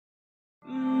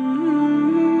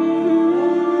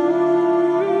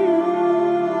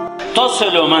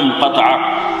تصل من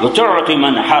قطعک وتعطی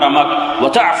من حرمک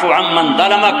وتعفو عن من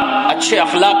ظلمک۔ اچھے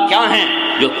اخلاق کیا ہیں؟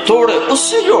 جو توڑے اس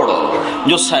سے جوڑو،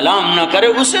 جو سلام نہ کرے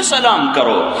اسے سلام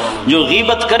کرو، جو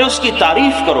غیبت کرے اس کی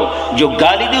تعریف کرو، جو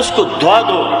گالی دے اس کو دعا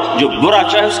دو، جو برا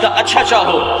چاہے اس کا اچھا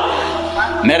چاہو۔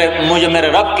 مجھے میرے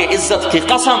رب کی عزت کی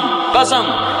قسم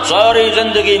ساری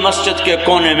زندگی مسجد کے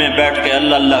کونے میں بیٹھ کے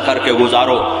اللہ اللہ کر کے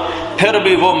گزارو، پھر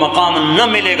بھی وہ مقام نہ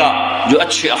ملے گا جو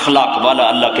اچھے اخلاق والا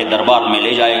اللہ کے دربار میں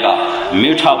لے جائے گا۔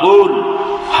 میٹھا بول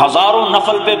ہزاروں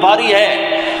نفل پہ بھاری ہے،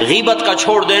 غیبت کا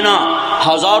چھوڑ دینا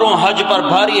ہزاروں حج پر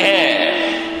بھاری ہے،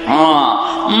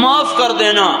 معاف کر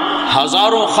دینا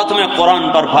ہزاروں ختم قرآن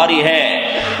پر بھاری ہے،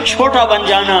 چھوٹا بن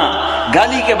جانا،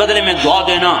 گالی کے بدلے میں دعا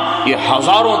دینا یہ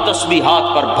ہزاروں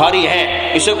تسبیحات پر بھاری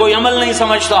ہے۔ اسے کوئی عمل نہیں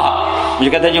سمجھتا۔ مجھے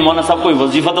کہتے ہیں جی مولانا صاحب کوئی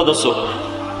وظیفہ تو دسو۔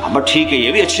 بس ٹھیک ہے،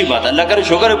 یہ بھی اچھی بات ہے، اللہ کرے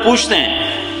شکر ہے پوچھتے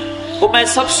ہیں۔ وہ میں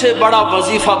سب سے بڑا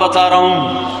وظیفہ بتا رہا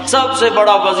ہوں، سب سے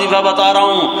بڑا وظیفہ بتا رہا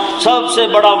ہوں، سب سے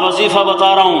بڑا وظیفہ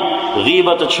بتا رہا ہوں۔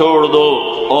 غیبت چھوڑ دو،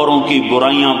 اوروں کی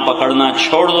برائیاں پکڑنا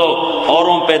چھوڑ دو،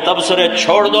 اوروں پہ تبصرے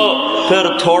چھوڑ دو، پھر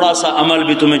تھوڑا سا عمل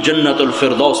بھی تمہیں جنت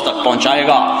الفردوس تک پہنچائے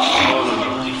گا۔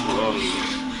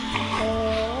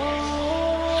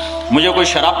 مجھے کوئی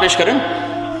شراب پیش کریں،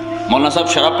 مولانا صاحب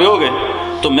شراب پیو گے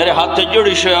تو میرے ہاتھ سے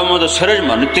جڑی شے سرج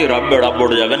من تیرا بیڑا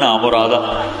بڑھ جائے گا نا مرادہ،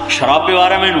 شراب پیوا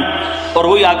رہا ہے میں، اور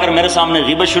وہی آ کر میرے سامنے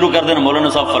غیبت شروع کر دینا، مولانا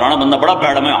صاحب فلانا بندہ بڑا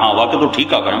بیڑا، میں ہاں واقعی تو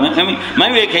ٹھیک آ کر میں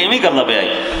بھی ایک ہے کرنا پہ آئی،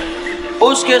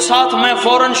 اس کے ساتھ میں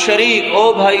فوراً شریک۔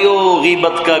 او بھائیو،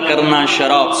 غیبت کا کرنا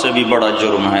شراب سے بھی بڑا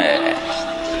جرم ہے،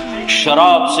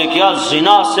 شراب سے کیا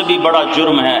زنا سے بھی بڑا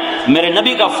جرم ہے۔ میرے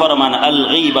نبی کا فرمان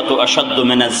الغیبت اشد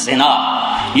من الزنا۔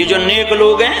 یہ جو نیک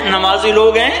لوگ ہیں، نمازی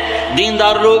لوگ ہیں،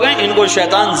 دیندار لوگ ہیں، ان کو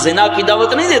شیطان زنا کی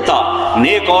دعوت نہیں دیتا۔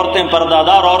 نیک عورتیں،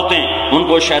 پردادار عورتیں، ان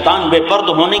کو شیطان بے پرد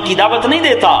ہونے کی دعوت نہیں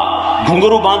دیتا،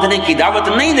 گھنگرو باندھنے کی دعوت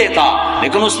نہیں دیتا،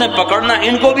 لیکن اس نے پکڑنا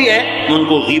ان کو بھی ہے، ان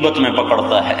کو غیبت میں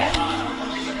پکڑتا ہے۔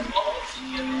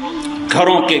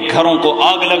 گھروں کے گھروں کو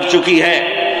آگ لگ چکی ہے،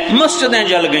 مسجدیں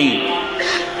جل گئیں۔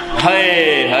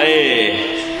 ہائے ہائے،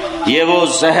 یہ وہ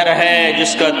زہر ہے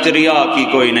جس کا تریا کی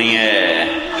کوئی نہیں ہے۔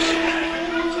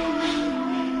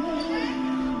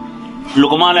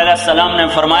 لقمان علیہ السلام نے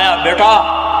فرمایا بیٹا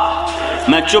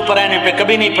میں چپ رہنے پہ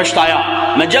کبھی نہیں پچھتایا،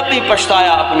 میں جب بھی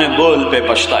پچھتایا اپنے بول پہ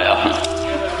پچھتایا ہوں۔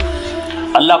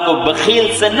 اللہ کو بخیل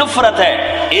سے نفرت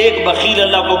ہے، ایک بخیل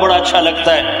اللہ کو بڑا اچھا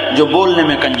لگتا ہے جو بولنے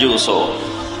میں کنجوس ہو۔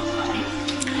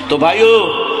 تو بھائیو،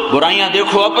 برائیاں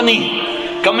دیکھو اپنی،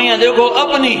 کمیاں دیکھو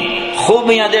اپنی،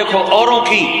 خوبیاں دیکھو اوروں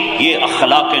کی، یہ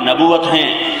اخلاق نبوت ہیں۔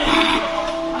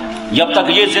 جب تک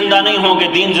یہ زندہ نہیں ہوں گے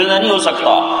دین زندہ نہیں ہو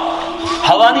سکتا،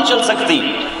 ہوا نہیں چل سکتی۔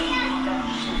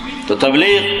 تو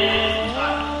تبلیغ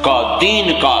کا،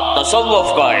 دین کا،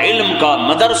 تصوف کا، علم کا،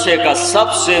 مدرسے کا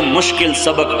سب سے مشکل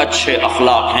سبق اچھے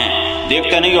اخلاق ہیں۔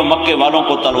 دیکھتے نہیں ہو مکے والوں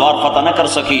کو تلوار فتح نہ کر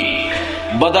سکی،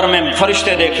 بدر میں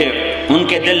فرشتے دیکھے ان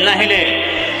کے دل نہ ہلے،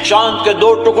 چاند کے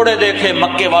 2 ٹکڑے دیکھے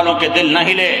مکے والوں کے دل نہ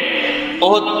ہلے،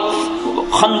 احد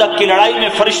خندق کی لڑائی میں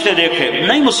فرشتے دیکھے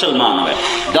نہیں مسلمان ہوئے،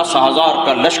 10,000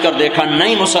 کا لشکر دیکھا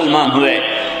نہیں مسلمان ہوئے،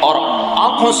 اور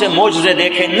آنکھوں سے معجزے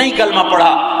دیکھے نہیں کلمہ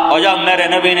پڑھا۔ اور جب میرے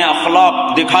نبی نے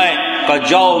اخلاق دکھائے کہ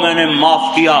جاؤ میں نے معاف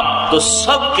کیا، تو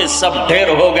سب کے سب ڈھیر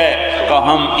ہو گئے کہ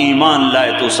ہم ایمان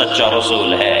لائے تو سچا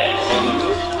رسول ہے۔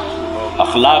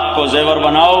 اخلاق کو زیور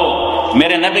بناؤ۔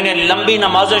 میرے نبی نے لمبی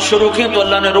نمازیں شروع کی تو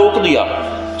اللہ نے روک دیا،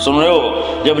 سن رہے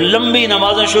ہو، جب لمبی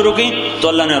نمازیں شروع کی تو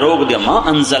اللہ نے روک دیا۔ ما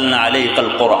انزلنا علیک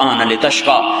القرآن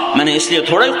لتشقى، میں نے اس لیے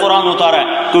تھوڑا ہی قرآن اتارا ہے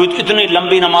کہ اتنی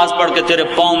لمبی نماز پڑھ کے تیرے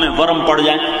پاؤں میں ورم پڑ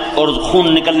جائیں اور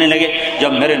خون نکلنے لگے۔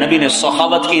 جب میرے نبی نے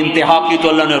سخاوت کی انتہا کی تو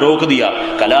اللہ نے روک دیا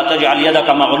کہ لا تجعل يدك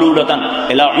مغلولة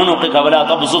الى عنقك ولا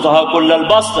تبسطها كل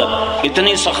البسط،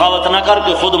 اتنی سخاوت نہ کر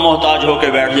کہ خود محتاج ہو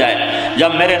کے بیٹھ جائے۔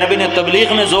 جب میرے نبی نے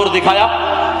تبلیغ میں زور دکھایا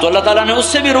تو اللہ تعالیٰ نے اس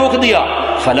سے بھی روک دیا،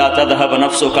 فلا تذهب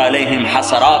نفسك عليهم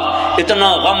حسرات، اتنا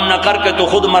غم نہ کر کے تو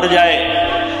خود مر جائے،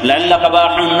 لعلك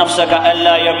باخع نفسك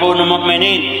الا يكونوا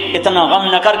مؤمنين، اتنا غم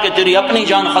نہ کر کے تیری اپنی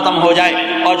جان ختم ہو جائے۔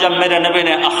 اور جب میرے نبی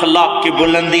نے اخلاق کی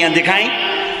بلندیاں دکھائیں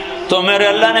تو میرے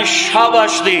اللہ نے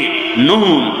شاباش دی،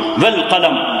 نون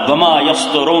والقلم وما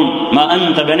يسطرون ما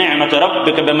انت بنعمت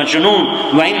ربك بمجنون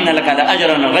وان لك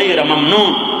لاجرا غير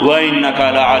ممنون وانك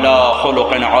لعلى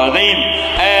خلق عظيم۔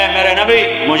 اے میرے نبی،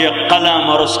 مجھے قلم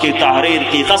اور اس کی تحریر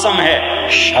کی قسم ہے،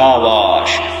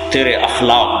 شاباش تیرے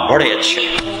اخلاق بڑے اچھے،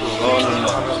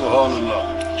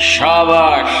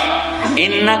 شاباش۔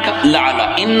 انک لعلی،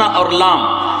 ان اور لام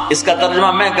اس کا ترجمہ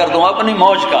میں کر دوں اپنی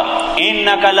موج کا،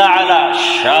 انک لعلی،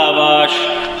 شاباش،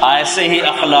 ایسے ہی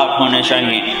اخلاق ہونے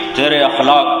چاہیے، تیرے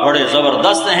اخلاق بڑے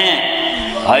زبردست ہیں۔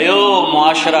 بھائیو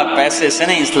معاشرہ پیسے سے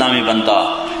نہیں اسلامی بنتا.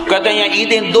 کہتے ہیں یہ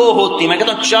عیدیں 2 ہوتی، میں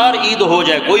کہتا ہوں 4 عید ہو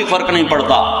جائے کوئی فرق نہیں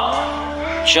پڑتا.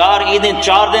 4 عیدیں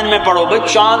 4 دن میں پڑھو. بھائی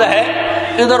چاند ہے،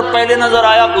 ادھر پہلے نظر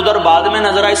آیا ادھر بعد میں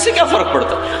نظر آیا، اس سے کیا فرق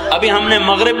پڑتا؟ ابھی ہم نے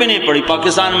مغرب بھی نہیں پڑھی،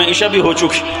 پاکستان میں عشاء بھی ہو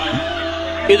چکی.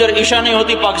 ادھر عشاء نہیں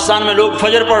ہوتی، پاکستان میں لوگ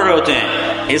فجر پڑھ رہے ہوتے ہیں.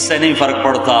 اس سے نہیں فرق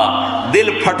پڑتا. دل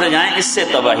پھٹ جائیں اس سے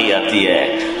تباہی آتی ہے.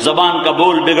 زبان کا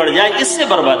بول بگڑ جائے اس سے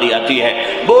بربادی آتی ہے.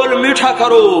 بول میٹھا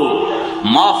کرو،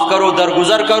 معاف کرو،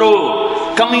 درگزر کرو.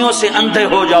 کمیوں سے اندھے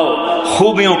ہو جاؤ،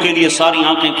 خوبیوں کے لیے ساری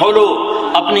آنکھیں کھولو.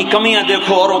 اپنی کمیاں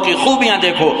دیکھو، اوروں کی خوبیاں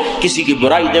دیکھو. کسی کی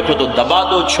برائی دیکھو تو دبا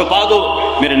دو، چھپا دو.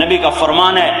 میرے نبی کا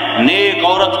فرمان ہے، نیک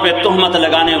عورت پہ تہمت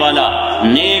لگانے والا،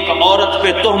 نیک عورت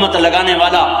پہ تہمت لگانے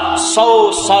والا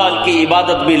 100 سال کی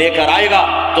عبادت بھی لے کر آئے گا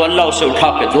تو اللہ اسے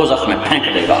اٹھا کے دوزخ میں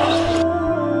پھینک دے گا.